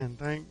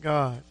Thank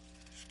God.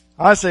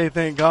 I say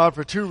thank God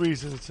for two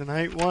reasons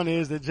tonight. One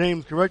is that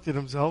James corrected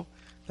himself.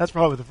 That's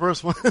probably the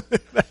first one.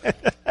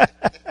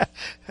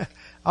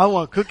 I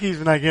want cookies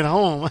when I get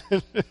home.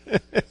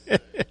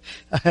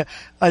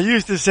 I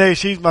used to say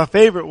she's my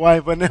favorite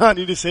wife, but now I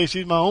need to say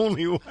she's my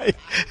only wife.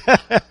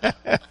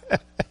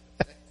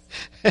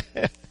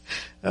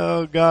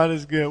 Oh, God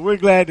is good. We're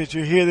glad that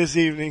you're here this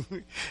evening,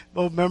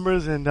 both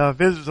members and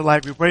visitors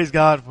alike. We praise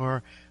God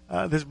for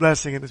this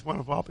blessing and this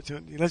wonderful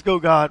opportunity. Let's go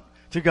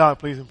to God,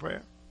 please, in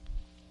prayer.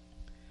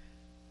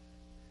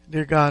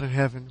 Dear God in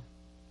heaven,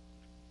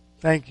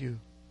 thank you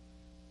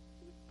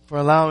for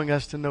allowing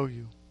us to know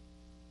you.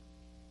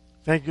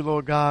 Thank you,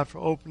 Lord God, for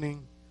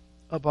opening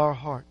up our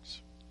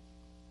hearts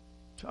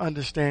to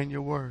understand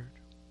your word.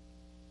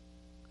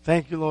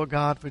 Thank you, Lord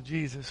God, for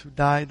Jesus who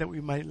died that we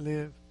might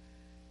live.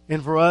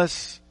 And for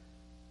us,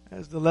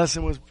 as the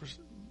lesson was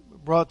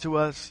brought to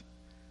us,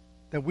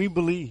 that we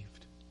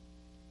believed.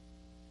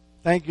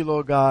 Thank you,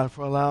 Lord God,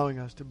 for allowing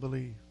us to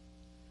believe.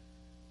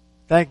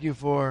 Thank you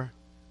for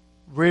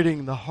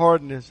ridding the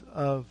hardness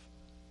of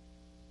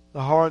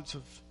the hearts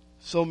of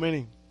so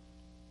many.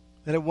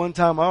 That at one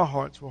time our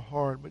hearts were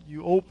hard, but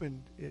you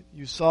opened it,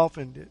 you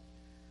softened it.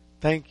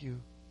 Thank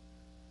you.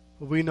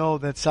 But we know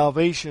that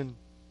salvation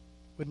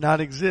would not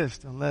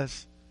exist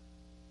unless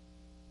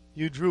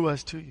you drew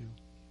us to you.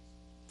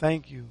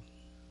 Thank you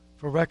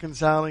for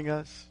reconciling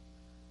us,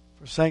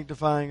 for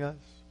sanctifying us,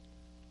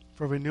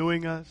 for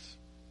renewing us,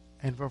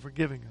 and for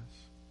forgiving us.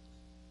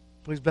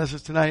 Please bless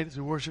us tonight as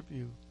we worship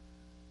you,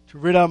 to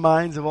rid our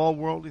minds of all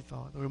worldly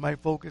thought, that we might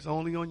focus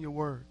only on your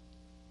word,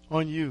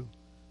 on you,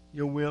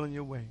 your will, and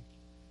your way.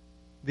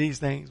 These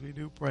things we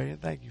do pray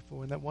and thank you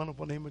for in that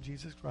wonderful name of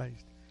Jesus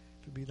Christ,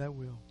 to be thy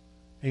will.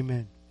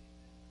 Amen.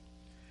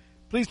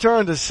 Please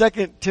turn to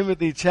 2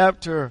 Timothy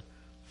chapter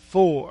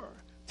 4.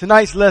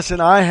 Tonight's lesson,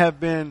 I have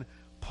been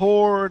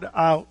poured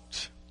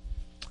out.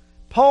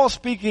 Paul,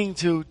 speaking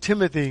to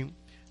Timothy,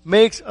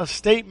 makes a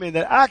statement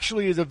that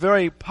actually is a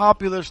very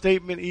popular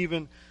statement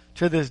even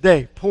to this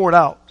day. Poured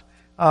out.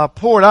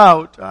 Poured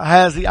out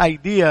has the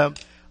idea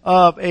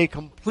of a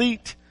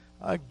complete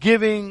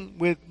giving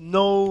with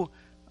no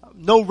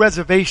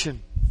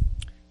reservation.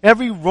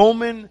 Every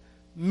Roman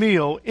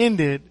meal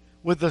ended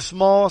with a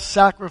small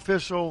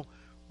sacrificial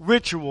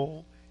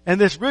ritual,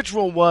 and this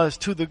ritual was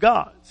to the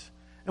gods.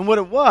 And what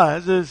it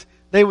was is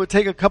they would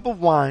take a cup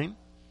of wine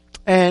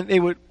and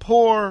they would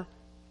pour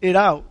it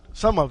out,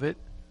 some of it,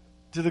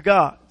 to the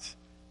gods.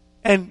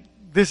 And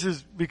this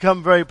has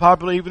become very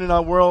popular even in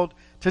our world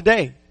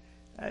today.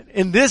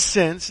 In this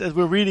sense, as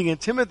we're reading in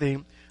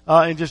Timothy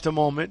in just a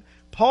moment,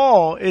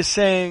 Paul is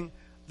saying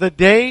the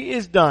day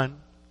is done.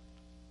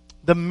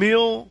 The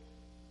meal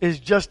is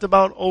just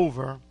about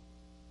over.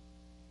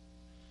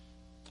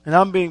 And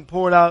I'm being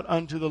poured out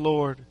unto the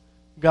Lord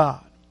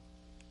God.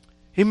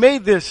 He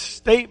made this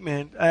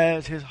statement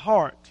as his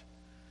heart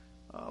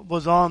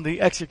was on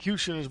the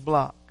executioner's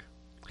block.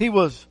 He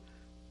was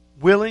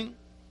willing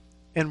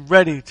and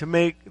ready to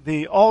make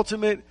the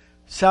ultimate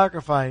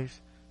sacrifice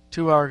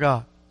to our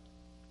God.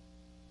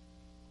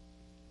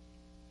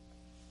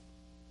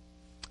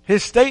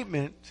 His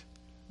statement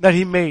that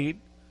he made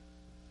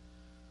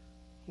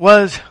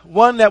was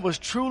one that was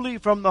truly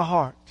from the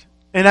heart.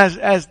 And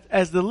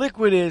as the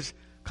liquid is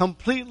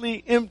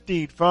completely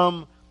emptied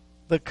from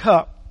the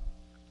cup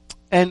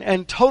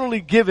and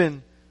totally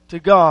given to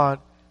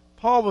God,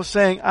 Paul was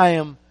saying,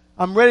 I'm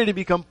ready to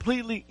be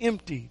completely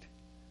emptied,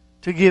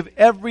 to give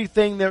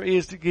everything there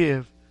is to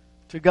give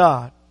to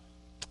God,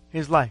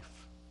 his life.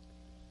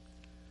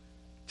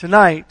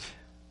 Tonight,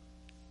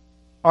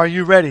 are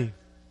you ready?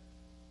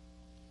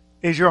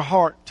 Is your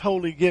heart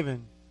totally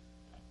given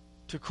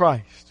to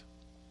Christ?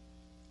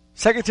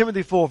 2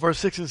 Timothy 4, verse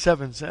 6 and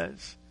 7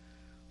 says,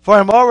 "For I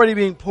am already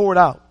being poured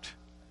out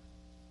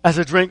as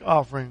a drink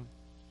offering,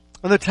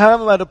 and the time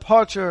of my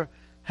departure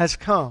has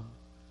come.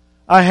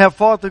 I have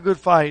fought the good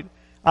fight.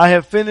 I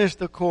have finished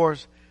the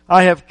course.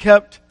 I have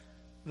kept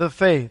the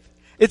faith."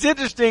 It's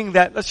interesting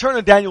that, let's turn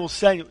to Daniel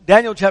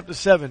chapter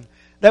 7,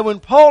 that when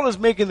Paul is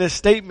making this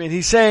statement,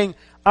 he's saying,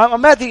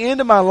 I'm at the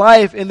end of my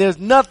life and there's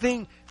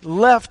nothing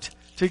left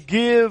to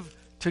give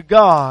to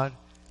God.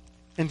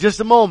 In just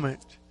a moment,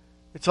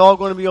 it's all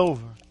going to be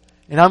over.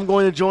 And I'm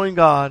going to join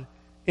God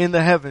in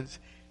the heavens.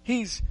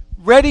 He's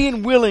ready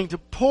and willing to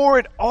pour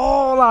it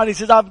all out. He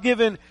says, I've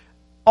given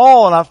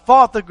all and I've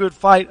fought the good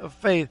fight of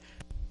faith.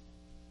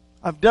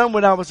 I've done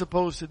what I was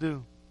supposed to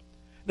do.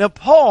 Now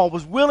Paul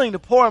was willing to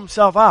pour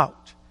himself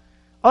out,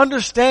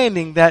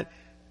 understanding that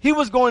he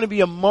was going to be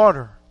a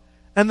martyr.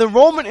 And the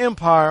Roman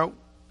Empire,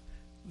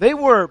 they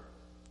were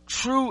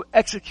true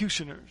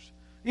executioners.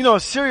 You know,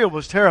 Assyria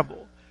was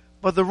terrible.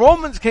 But the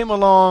Romans came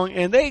along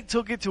and they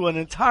took it to an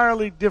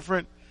entirely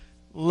different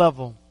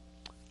level.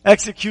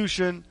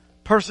 Execution,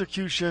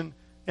 persecution,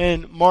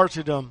 and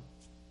martyrdom.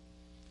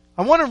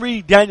 I want to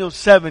read Daniel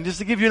 7 just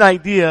to give you an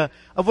idea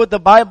of what the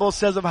Bible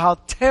says of how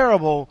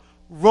terrible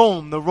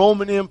Rome, the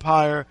Roman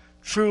Empire,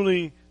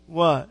 truly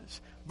was.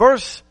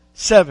 Verse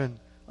 7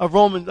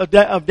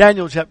 of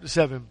Daniel chapter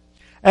 7.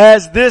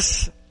 As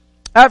this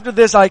After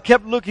this I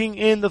kept looking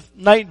in the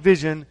night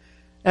vision,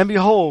 and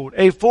behold,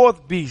 a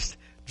fourth beast,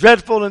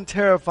 dreadful and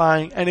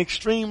terrifying and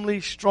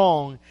extremely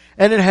strong,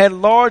 and it had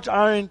large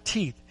iron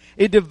teeth.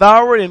 It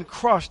devoured and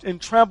crushed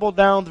and trampled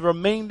down the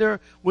remainder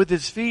with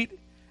its feet.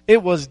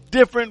 It was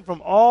different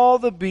from all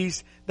the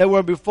beasts that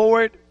were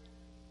before it,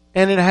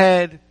 and it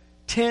had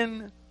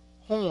 10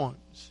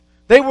 horns.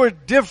 They were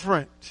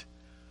different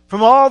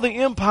from all the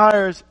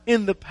empires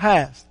in the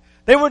past.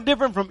 They were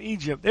different from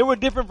Egypt. They were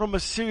different from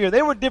Assyria.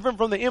 They were different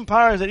from the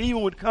empires that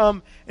even would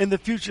come in the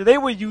future. They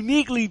were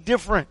uniquely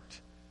different.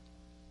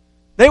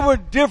 They were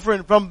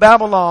different from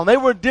Babylon. They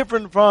were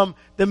different from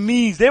the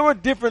Medes. They were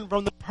different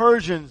from the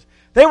Persians.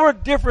 They were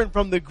different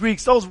from the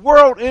Greeks. Those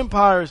world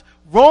empires,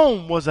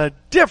 Rome was a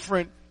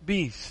different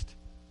beast.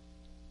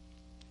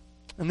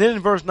 And then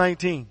in verse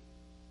 19,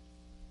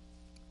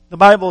 the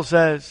Bible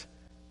says,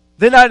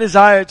 then I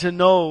desired to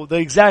know the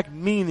exact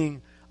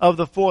meaning of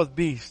the fourth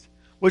beast,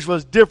 which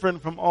was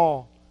different from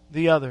all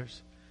the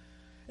others.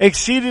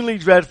 Exceedingly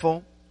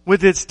dreadful,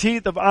 with its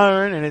teeth of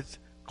iron and its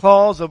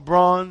claws of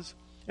bronze,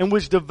 and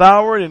which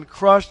devoured and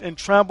crushed and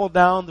trampled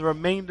down the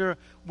remainder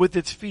with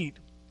its feet.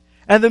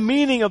 And the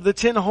meaning of the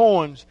 10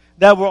 horns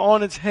that were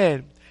on its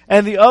head,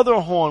 and the other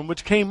horn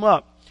which came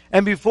up,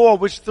 and before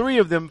which 3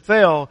 of them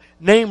fell,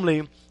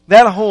 namely,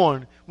 that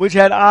horn which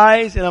had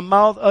eyes and a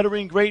mouth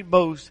uttering great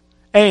boasts,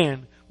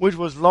 and which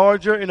was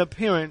larger in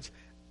appearance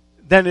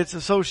than its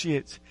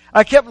associates.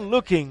 I kept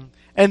looking,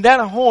 and that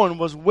horn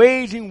was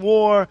waging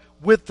war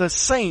with the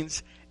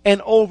saints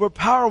and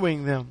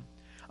overpowering them,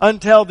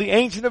 until the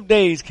Ancient of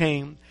Days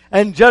came,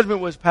 and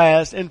judgment was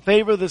passed in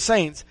favor of the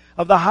saints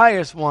of the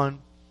highest one.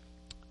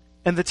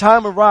 And the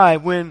time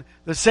arrived when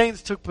the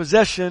saints took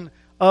possession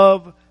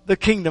of the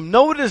kingdom.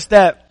 Notice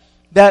that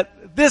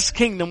this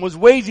kingdom was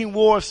waging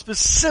war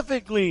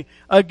specifically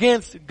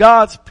against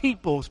God's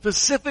people,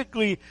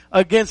 specifically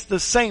against the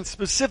saints,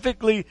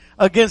 specifically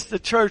against the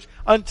church,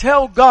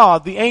 until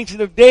God, the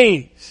Ancient of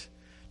Days,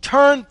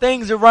 turned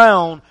things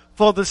around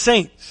for the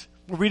saints.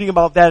 We're reading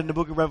about that in the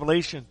book of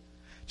Revelation.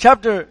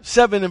 Chapter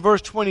 7 and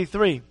verse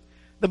 23.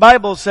 The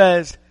Bible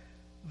says,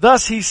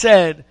 thus he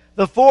said,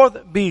 the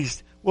fourth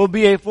beast will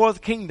be a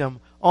fourth kingdom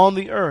on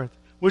the earth,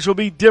 which will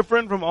be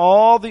different from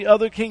all the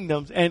other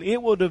kingdoms, and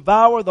it will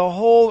devour the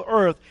whole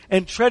earth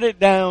and tread it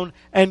down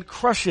and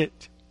crush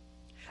it.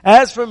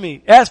 As for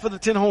the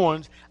 10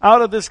 horns,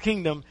 out of this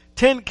kingdom,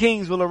 10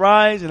 kings will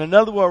arise, and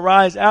another will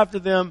arise after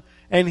them,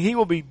 and he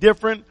will be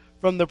different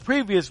from the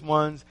previous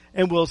ones,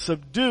 and will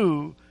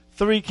subdue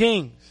 3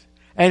 kings.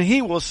 And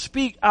he will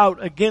speak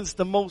out against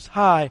the Most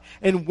High,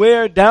 and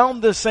wear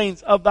down the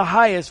saints of the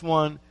highest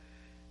one.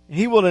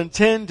 He will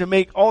intend to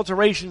make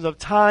alterations of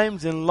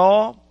times in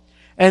law,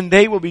 and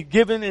they will be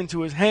given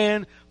into his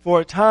hand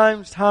for a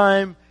time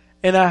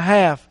and a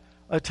half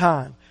a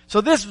time.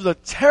 So this was a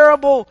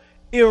terrible,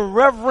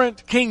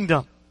 irreverent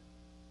kingdom.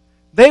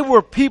 They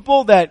were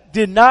people that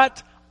did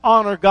not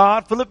honor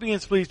God.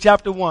 Philippians, please,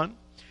 chapter 1.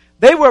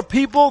 They were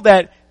people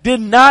that did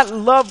not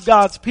love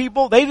God's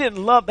people. They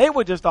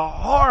were just a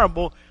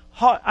horrible,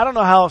 I don't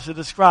know how else to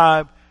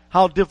describe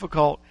how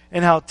difficult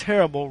and how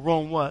terrible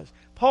Rome was.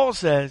 Paul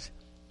says,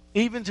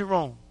 even to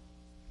Rome,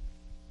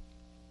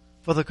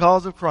 for the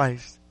cause of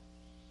Christ,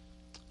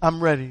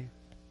 I'm ready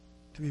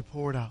to be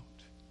poured out.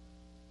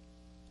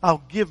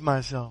 I'll give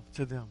myself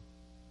to them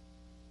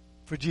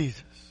for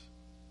Jesus.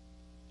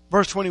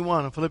 Verse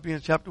 21 of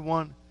Philippians chapter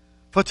 1.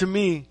 For to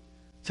me,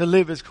 to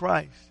live is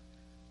Christ,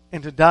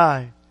 and to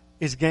die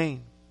is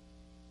gain.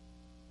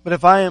 But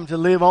if I am to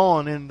live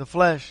on in the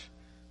flesh,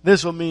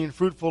 this will mean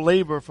fruitful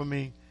labor for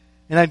me,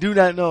 and I do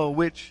not know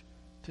which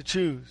to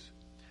choose.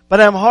 But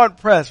I am hard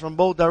pressed from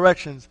both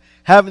directions,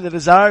 having the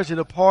desire to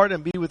depart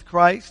and be with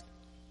Christ,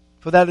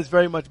 for that is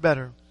very much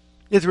better.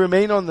 Yet to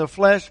remain on the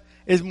flesh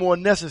is more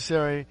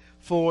necessary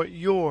for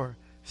your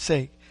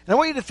sake. And I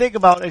want you to think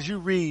about as you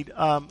read,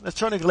 let's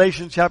turn to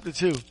Galatians chapter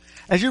 2.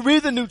 As you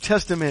read the New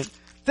Testament,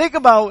 think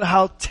about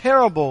how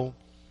terrible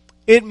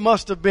it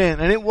must have been,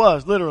 and it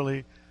was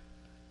literally,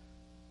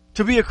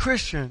 to be a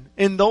Christian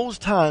in those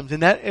times,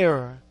 in that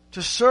era,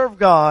 to serve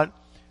God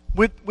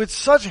with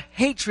such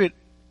hatred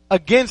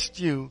against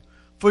you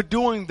for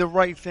doing the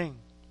right thing.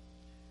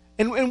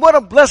 And what a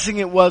blessing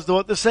it was, though,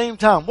 at the same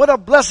time. What a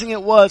blessing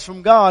it was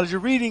from God as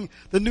you're reading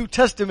the New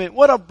Testament.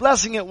 What a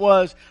blessing it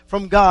was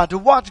from God to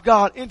watch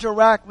God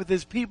interact with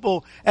his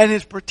people and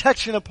his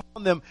protection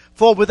upon them.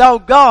 For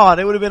without God,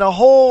 it would have been a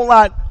whole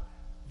lot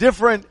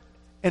different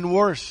and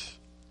worse.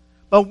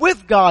 But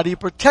with God, he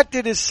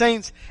protected his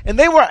saints, and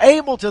they were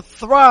able to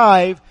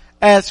thrive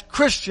as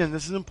Christians.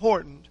 This is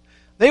important.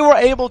 They were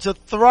able to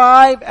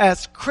thrive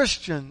as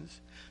Christians,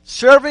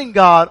 serving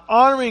God,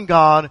 honoring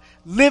God,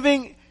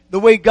 living the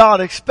way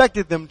God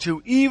expected them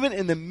to, even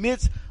in the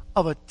midst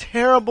of a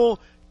terrible,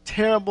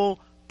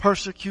 terrible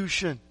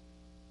persecution.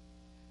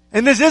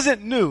 And this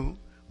isn't new.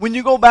 When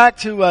you go back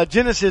to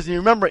Genesis and you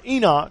remember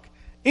Enoch,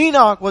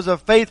 Enoch was a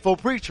faithful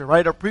preacher,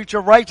 right? A preacher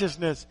of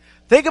righteousness.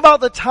 Think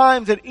about the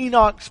times that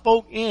Enoch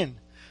spoke in.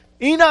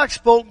 Enoch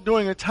spoke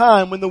during a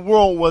time when the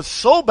world was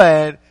so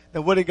bad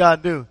that what did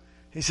God do?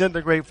 He sent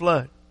the great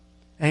flood,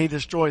 and he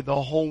destroyed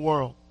the whole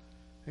world,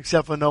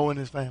 except for Noah and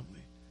his family.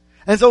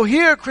 And so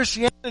here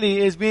Christianity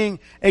is being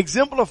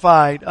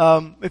exemplified,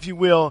 if you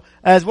will,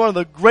 as one of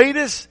the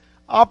greatest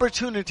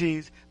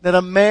opportunities that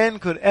a man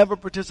could ever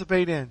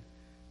participate in.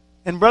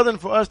 And brethren,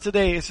 for us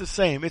today, it's the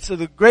same. It's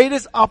the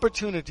greatest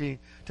opportunity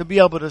to be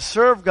able to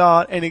serve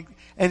God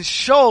and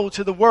show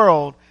to the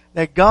world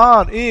that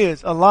God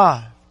is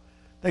alive,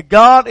 that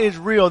God is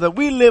real, that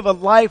we live a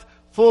life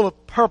full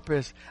of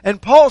purpose.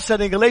 And Paul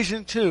said in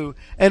Galatians 2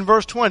 and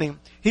verse 20,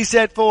 he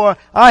said, "For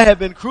I have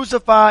been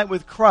crucified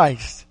with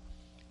Christ.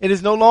 It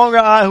is no longer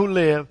I who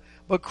live,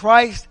 but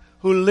Christ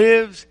who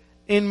lives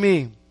in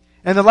me.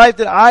 And the life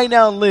that I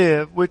now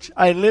live, which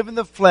I live in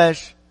the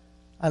flesh,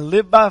 I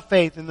live by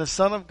faith in the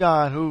Son of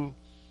God who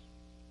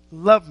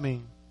loved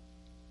me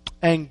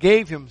and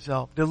gave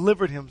himself,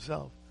 delivered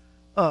himself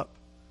up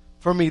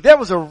for me." There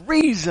was a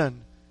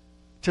reason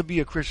to be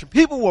a Christian.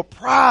 People were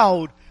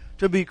proud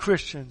to be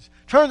Christians.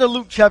 Turn to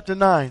Luke chapter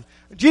 9.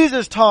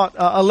 Jesus taught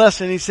a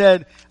lesson. He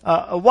said,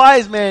 a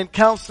wise man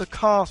counts the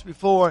cost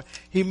before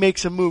he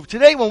makes a move.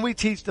 Today when we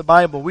teach the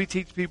Bible, we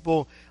teach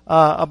people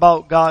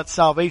about God's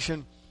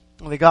salvation,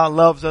 that God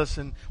loves us,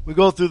 and we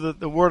go through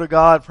the Word of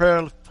God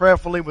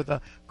prayerfully with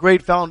a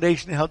great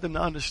foundation to help them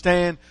to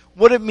understand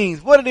what it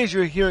means, what it is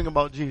you're hearing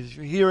about Jesus.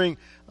 You're hearing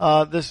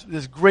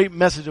this great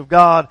message of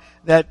God,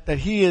 that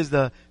He is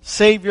the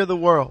Savior of the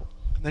world,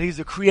 that He's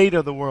the Creator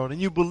of the world,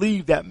 and you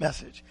believe that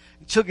message.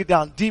 You took it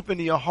down deep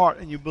into your heart,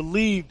 and you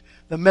believed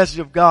the message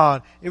of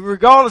God. And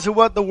regardless of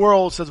what the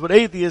world says, what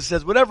atheist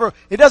says, whatever,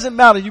 it doesn't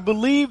matter. You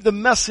believe the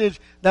message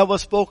that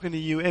was spoken to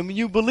you. And when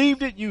you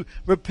believed it, you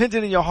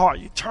repented in your heart.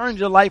 You turned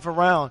your life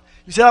around.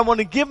 You said, I want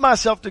to give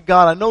myself to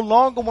God. I no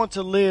longer want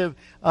to live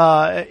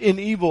in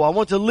evil. I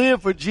want to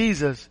live for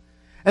Jesus.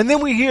 And then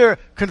we hear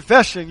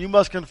confession. You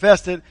must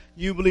confess that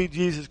you believe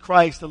Jesus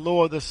Christ, the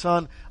Lord, the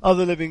Son of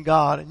the living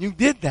God. And you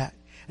did that.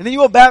 And then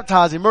you were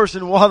baptized, immersed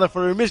in water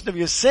for the remission of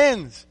your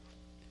sins.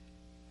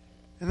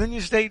 And then you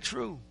stayed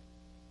true.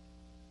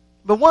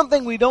 But one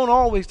thing we don't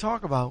always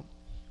talk about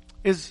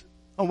is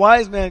a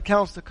wise man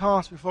counts the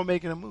cost before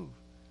making a move.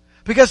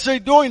 Because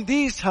during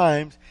these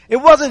times, it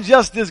wasn't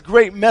just this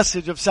great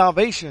message of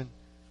salvation,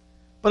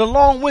 but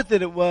along with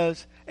it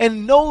was,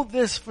 and know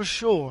this for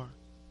sure,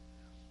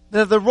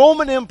 that if the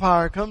Roman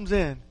Empire comes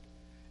in,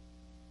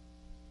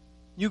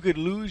 you could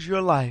lose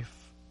your life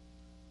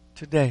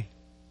today.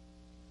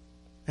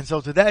 And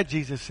so to that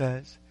Jesus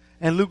says,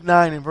 in Luke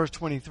 9 and verse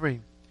 23,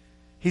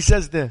 he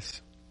says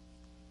this,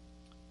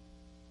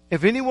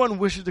 "If anyone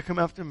wishes to come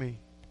after me,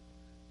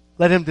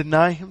 let him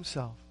deny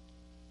himself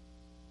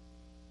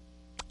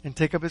and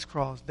take up his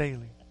cross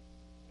daily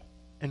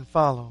and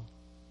follow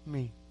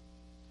me.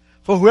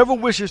 For whoever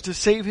wishes to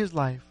save his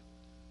life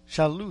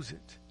shall lose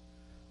it.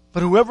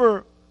 But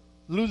whoever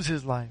loses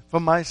his life for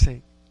my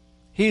sake,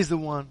 he is the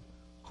one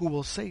who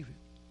will save it.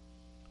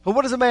 For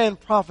what does a man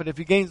profit if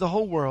he gains the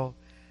whole world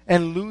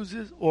and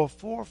loses or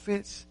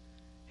forfeits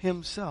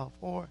himself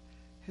or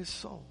his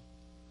soul?"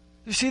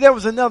 You see, there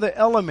was another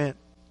element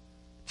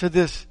to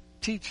this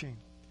teaching,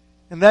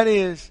 and that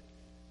is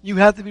you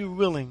have to be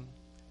willing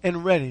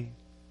and ready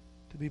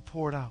to be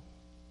poured out.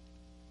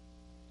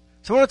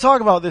 So I want to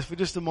talk about this for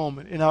just a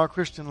moment in our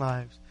Christian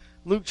lives.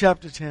 Luke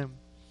chapter 10.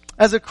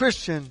 As a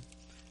Christian,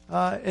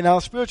 in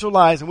our spiritual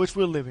lives in which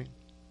we're living,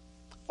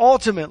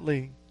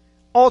 ultimately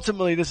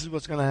this is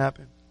what's going to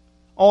happen.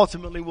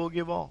 Ultimately we'll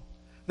give all.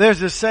 There's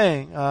this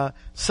saying,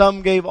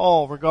 some gave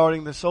all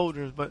regarding the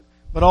soldiers, but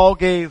all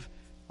gave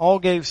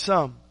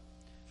some.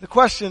 The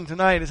question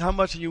tonight is, how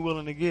much are you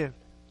willing to give?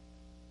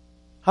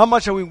 How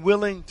much are we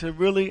willing to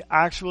really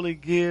actually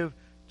give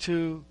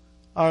to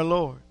our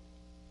Lord?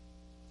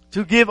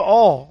 To give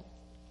all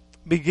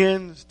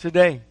begins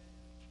today.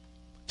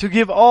 To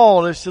give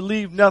all is to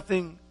leave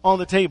nothing on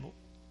the table.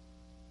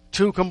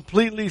 To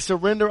completely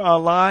surrender our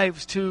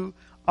lives to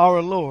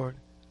our Lord.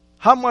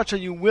 How much are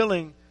you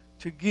willing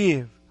to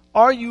give?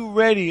 Are you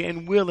ready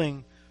and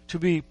willing to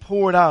be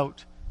poured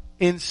out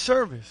in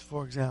service,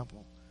 for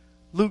example?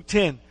 Luke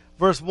 10.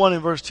 Verse 1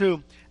 and verse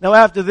 2. "Now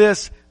after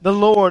this, the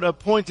Lord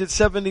appointed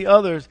 70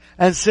 others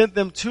and sent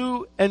them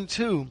 2 and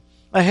 2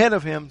 ahead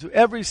of him to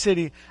every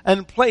city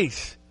and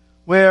place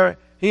where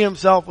he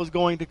himself was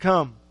going to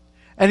come.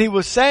 And he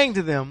was saying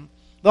to them,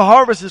 the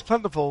harvest is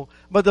plentiful,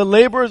 but the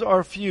laborers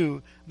are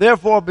few.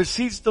 Therefore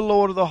beseech the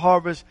Lord of the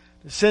harvest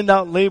to send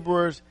out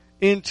laborers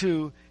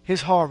into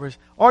his harvest."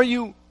 Are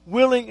you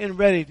willing and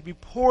ready to be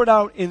poured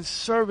out in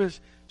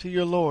service to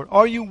your Lord?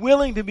 Are you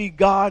willing to be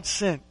God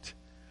sent?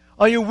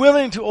 Are you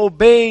willing to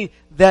obey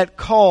that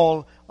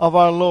call of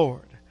our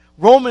Lord?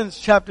 Romans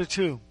chapter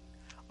 2.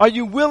 Are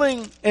you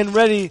willing and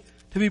ready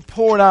to be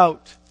poured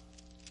out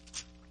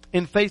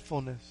in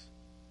faithfulness?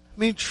 I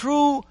mean,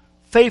 true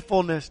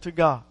faithfulness to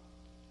God.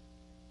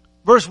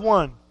 Verse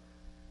 1.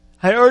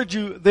 "I urge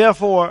you,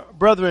 therefore,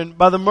 brethren,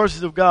 by the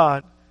mercies of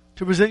God,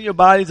 to present your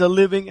bodies a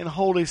living and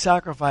holy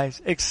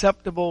sacrifice,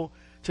 acceptable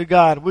to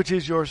God, which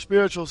is your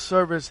spiritual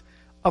service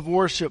of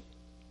worship.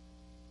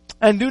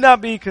 And do not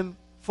be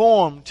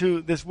conformed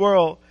to this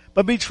world,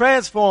 but be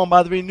transformed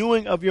by the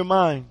renewing of your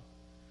mind,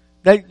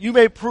 that you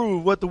may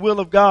prove what the will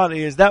of God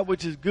is, that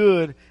which is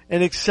good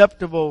and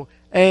acceptable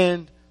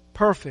and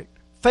perfect,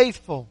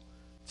 faithful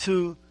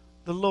to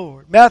the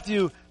Lord.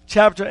 Matthew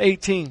chapter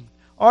 18.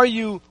 Are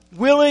you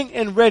willing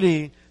and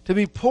ready to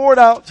be poured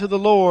out to the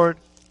Lord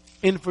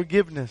in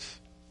forgiveness?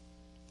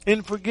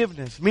 In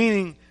forgiveness,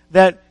 meaning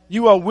that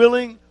you are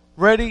willing,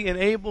 ready, and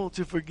able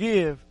to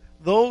forgive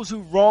those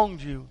who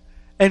wronged you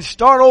and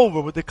start over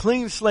with a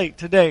clean slate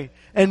today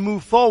and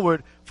move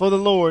forward for the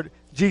Lord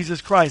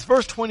Jesus Christ.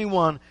 Verse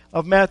 21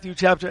 of Matthew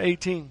chapter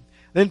 18.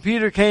 Then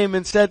Peter came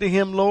and said to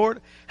him,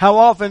 Lord, how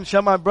often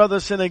shall my brother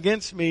sin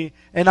against me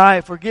and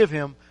I forgive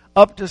him?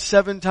 Up to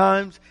 7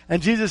 times?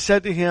 And Jesus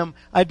said to him,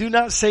 I do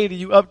not say to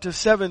you up to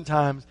 7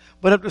 times,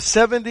 but up to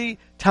 70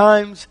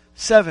 times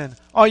 7.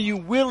 Are you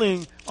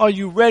willing? Are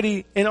you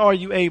ready? And are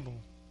you able?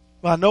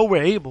 Well, I know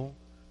we're able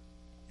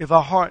if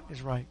our heart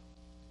is right.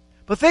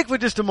 But think for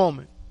just a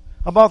moment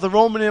about the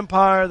Roman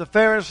Empire, the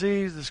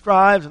Pharisees, the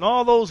scribes, and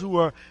all those who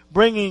were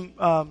bringing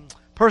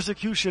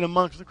persecution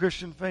amongst the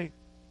Christian faith.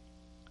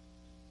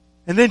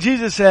 And then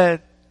Jesus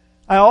said,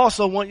 I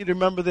also want you to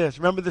remember this.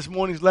 Remember this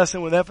morning's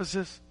lesson with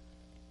Ephesus?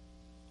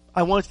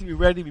 I want you to be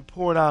ready to be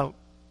poured out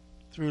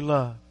through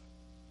love.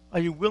 Are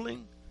you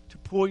willing to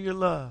pour your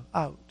love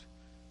out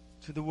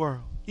to the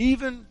world?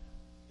 Even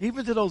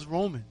to those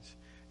Romans.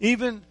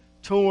 Even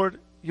toward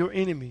your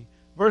enemy.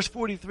 Verse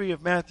 43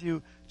 of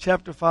Matthew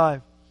chapter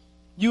 5.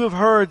 You have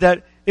heard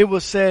that it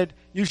was said,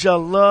 you shall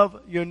love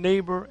your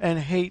neighbor and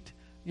hate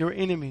your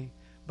enemy.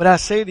 But I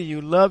say to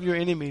you, love your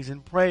enemies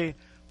and pray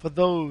for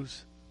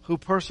those who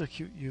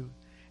persecute you,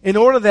 in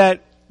order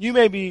that you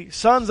may be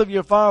sons of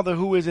your Father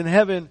who is in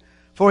heaven,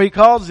 for he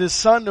causes his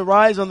sun to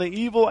rise on the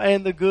evil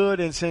and the good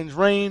and sends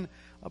rain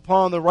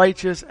upon the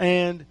righteous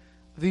and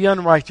the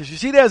unrighteous. You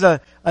see, there's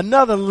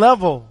another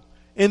level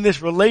in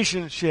this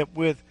relationship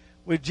with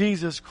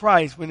Jesus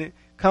Christ when it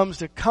comes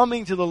to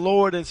coming to the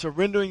Lord and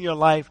surrendering your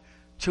life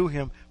to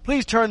him.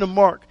 Please turn to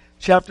Mark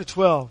chapter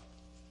 12.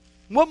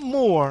 What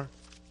more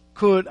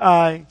could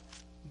I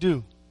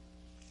do?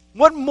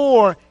 What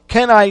more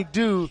can I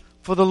do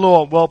for the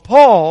Lord? Well,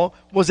 Paul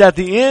was at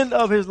the end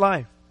of his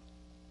life.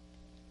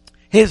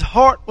 His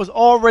heart was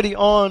already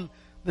on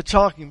the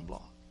chopping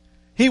block.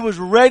 He was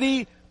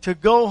ready to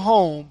go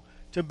home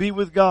to be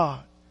with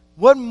God.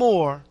 What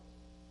more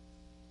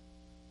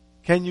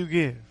can you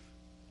give?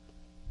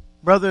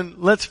 Brethren,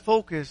 let's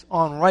focus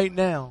on right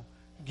now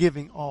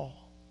giving all.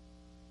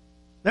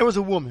 There was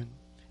a woman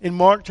in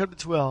Mark chapter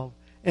 12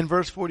 in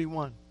verse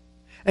 41.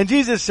 And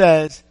Jesus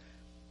says,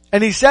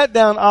 and he sat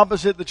down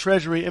opposite the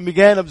treasury and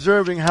began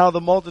observing how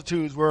the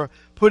multitudes were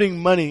putting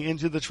money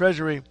into the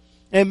treasury.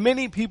 And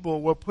many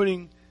people were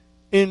putting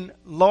in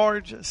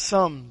large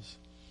sums.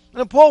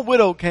 And a poor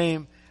widow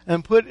came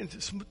and put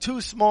into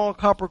 2 small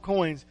copper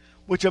coins,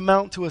 which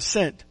amount to a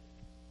cent.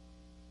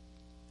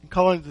 And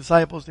calling the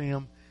disciples to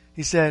him,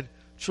 he said,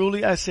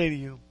 truly I say to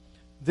you,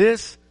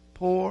 this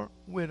poor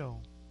widow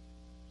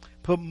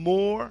put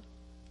more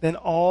than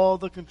all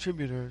the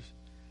contributors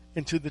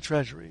into the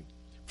treasury.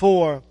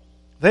 For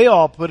they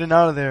all put in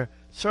out of their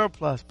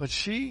surplus, but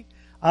she,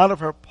 out of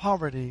her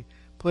poverty,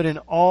 put in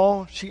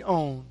all she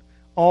owned,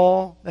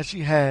 all that she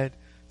had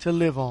to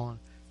live on,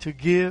 to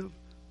give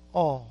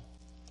all.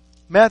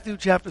 Matthew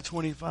chapter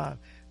 25.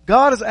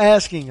 God is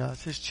asking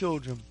us, his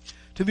children,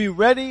 to be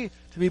ready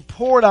to be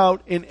poured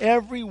out in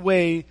every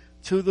way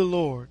to the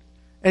Lord.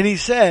 And he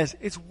says,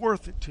 it's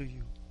worth it to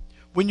you.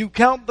 When you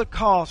count the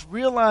cost,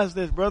 realize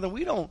this, brother,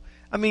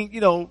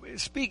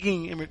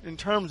 speaking in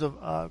terms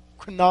of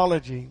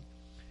chronology,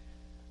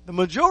 the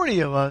majority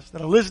of us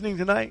that are listening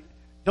tonight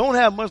don't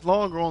have much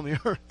longer on the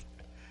earth,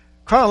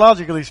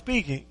 chronologically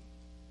speaking.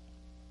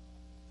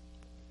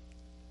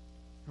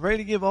 Ready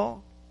to give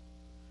all?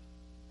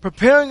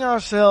 Preparing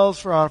ourselves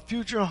for our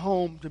future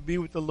home to be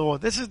with the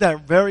Lord. This is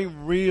that very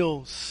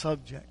real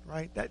subject,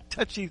 right? That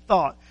touchy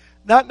thought.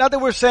 Not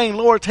that we're saying,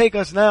 Lord, take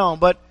us now,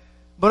 but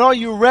are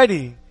you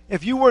ready?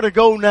 If you were to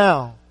go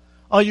now,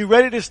 are you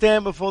ready to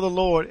stand before the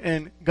Lord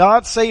and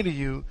God say to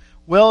you,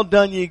 well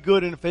done, ye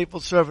good and faithful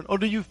servant? Or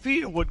do you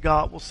fear what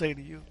God will say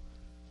to you?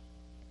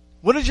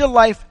 What is your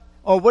life,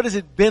 or what has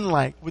it been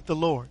like with the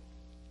Lord?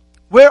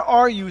 Where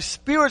are you,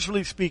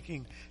 spiritually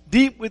speaking,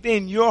 deep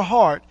within your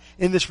heart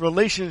in this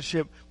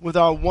relationship with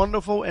our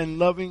wonderful and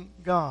loving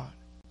God?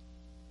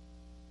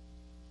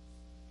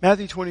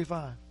 Matthew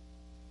 25,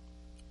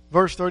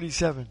 verse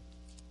 37.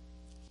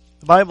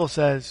 The Bible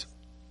says,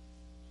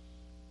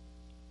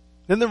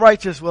 then the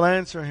righteous will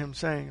answer him,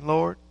 saying,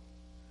 Lord,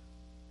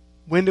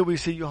 when did we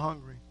see you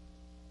hungry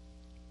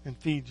and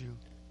feed you,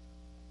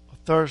 or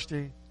thirsty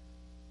and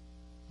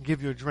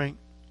give you a drink?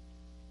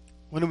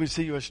 When did we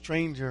see you a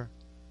stranger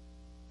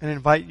and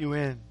invite you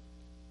in,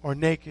 or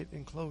naked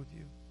and clothe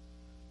you?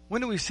 When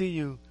did we see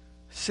you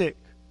sick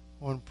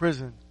or in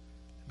prison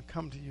and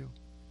come to you?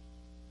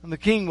 And the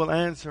king will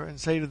answer and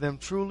say to them,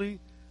 truly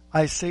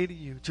I say to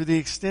you, to the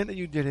extent that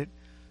you did it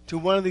to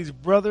one of these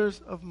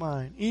brothers of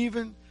mine,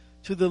 even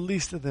to the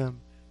least of them,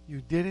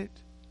 you did it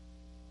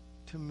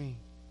to me.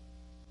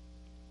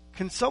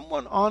 can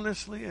someone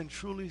honestly and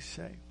truly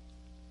say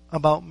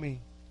about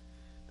me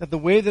that the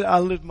way that I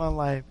live my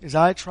life is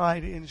I try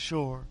to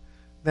ensure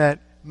that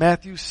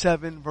Matthew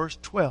 7 verse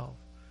 12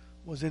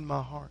 was in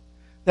my heart?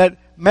 That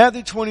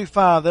Matthew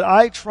 25, that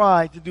I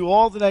tried to do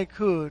all that I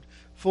could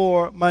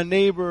for my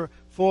neighbor,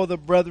 for the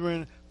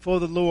brethren, for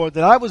the Lord,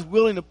 that I was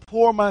willing to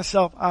pour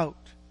myself out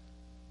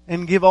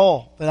and give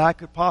all that I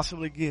could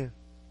possibly give.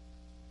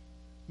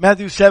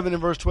 Matthew 7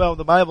 and verse 12,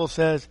 the Bible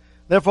says,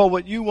 therefore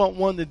what you want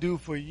one to do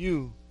for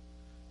you,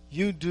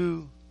 you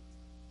do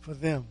for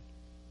them.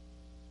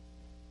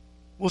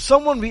 Will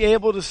someone be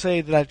able to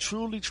say that I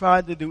truly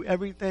tried to do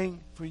everything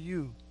for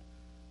you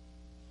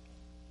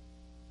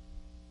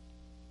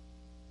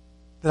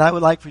that I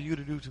would like for you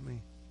to do to me?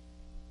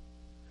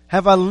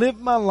 Have I lived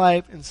my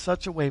life in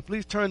such a way?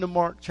 Please turn to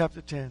Mark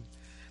chapter 10.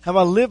 Have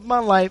I lived my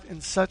life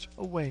in such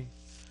a way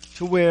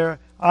to where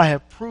I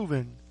have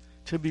proven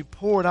to be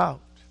poured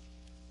out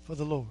for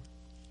the Lord?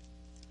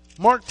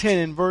 Mark 10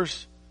 in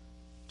verse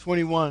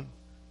 21.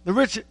 The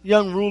rich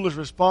young ruler's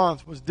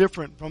response was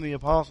different from the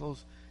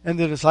apostles and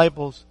the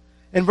disciples.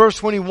 In verse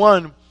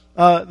 21,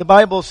 the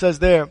Bible says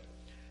there,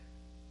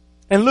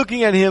 and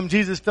looking at him,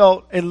 Jesus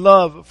felt a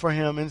love for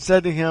him and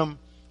said to him,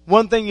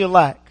 one thing you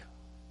lack.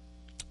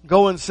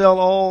 Go and sell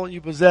all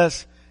you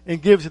possess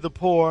and give to the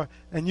poor,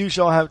 and you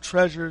shall have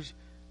treasures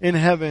in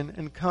heaven,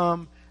 and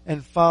come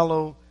and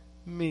follow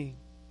me.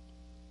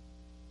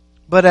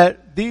 But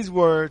at these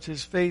words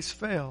his face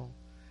fell,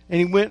 and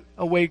he went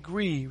away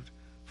grieved,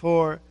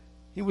 for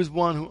he was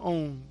one who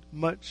owned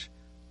much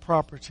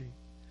property.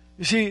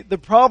 You see, the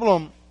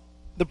problem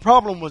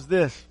was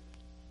this,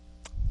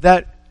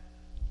 that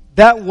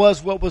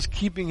was what was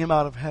keeping him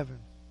out of heaven.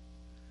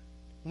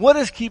 What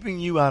is keeping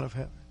you out of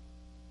heaven?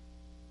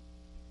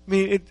 I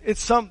mean,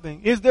 it's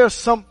something. Is there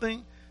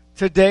something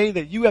today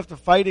that you have to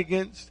fight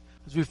against?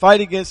 As we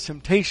fight against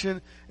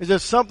temptation, is there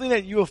something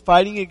that you are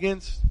fighting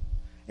against?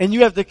 And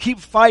you have to keep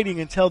fighting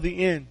until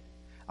the end.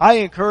 I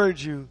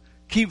encourage you,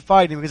 keep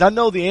fighting, because I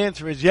know the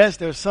answer is yes,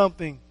 there's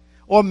something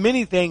or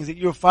many things that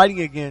you're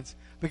fighting against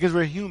because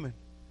we're human.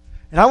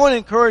 And I want to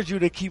encourage you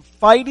to keep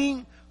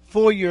fighting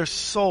for your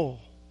soul.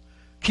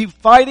 Keep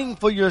fighting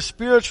for your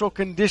spiritual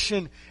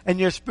condition and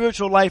your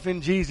spiritual life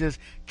in Jesus.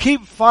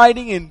 Keep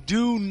fighting and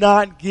do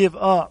not give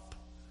up.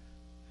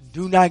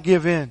 Do not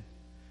give in.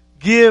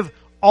 Give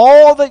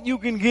all that you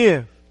can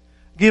give.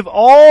 Give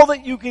all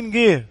that you can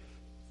give.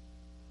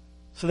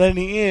 So that in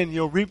the end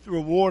you'll reap the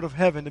reward of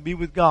heaven to be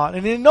with God.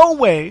 And in no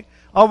way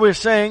are we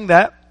saying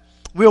that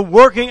we're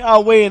working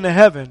our way into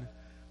heaven.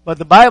 But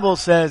the Bible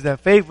says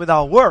that faith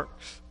without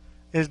works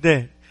is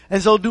dead.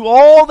 And so do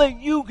all that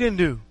you can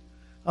do.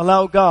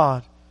 Allow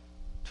God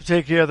to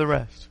take care of the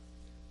rest.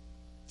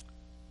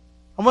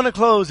 I'm going to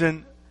close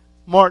in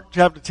Mark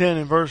chapter 10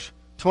 and verse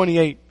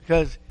 28,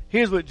 because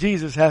here's what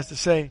Jesus has to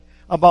say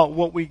about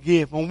what we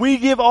give. When we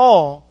give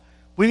all,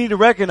 we need to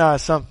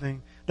recognize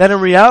something, that in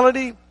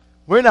reality,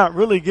 we're not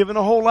really giving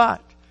a whole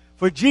lot.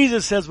 For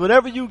Jesus says,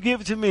 whatever you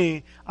give to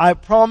me, I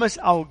promise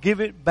I'll give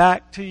it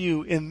back to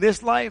you in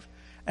this life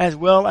as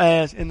well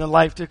as in the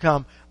life to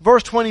come.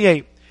 Verse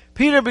 28,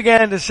 Peter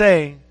began to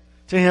say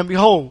to him,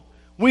 behold,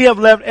 we have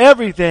left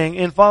everything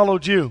and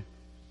followed you.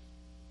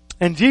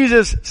 And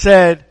Jesus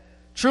said,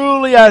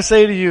 truly I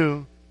say to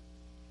you,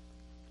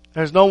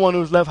 there's no one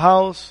who's left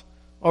house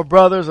or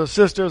brothers or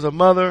sisters or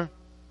mother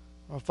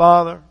or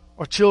father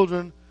or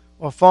children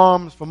or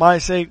farms for my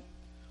sake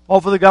or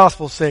for the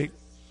gospel's sake,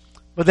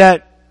 but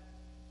that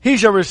he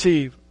shall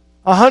receive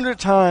 100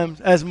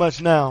 times as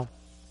much now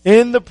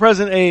in the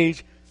present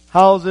age,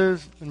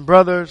 houses and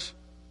brothers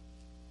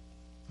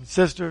and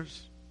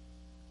sisters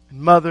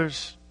and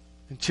mothers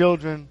and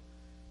children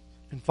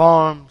and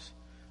farms,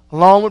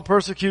 along with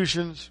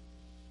persecutions,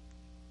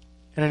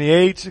 and in the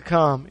age to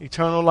come,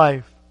 eternal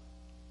life.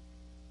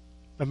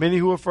 But many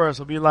who are first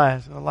will be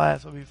last, and the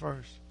last will be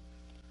first.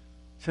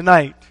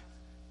 Tonight,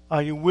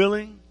 are you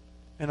willing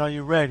and are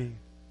you ready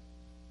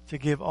to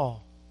give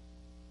all?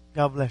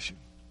 God bless you.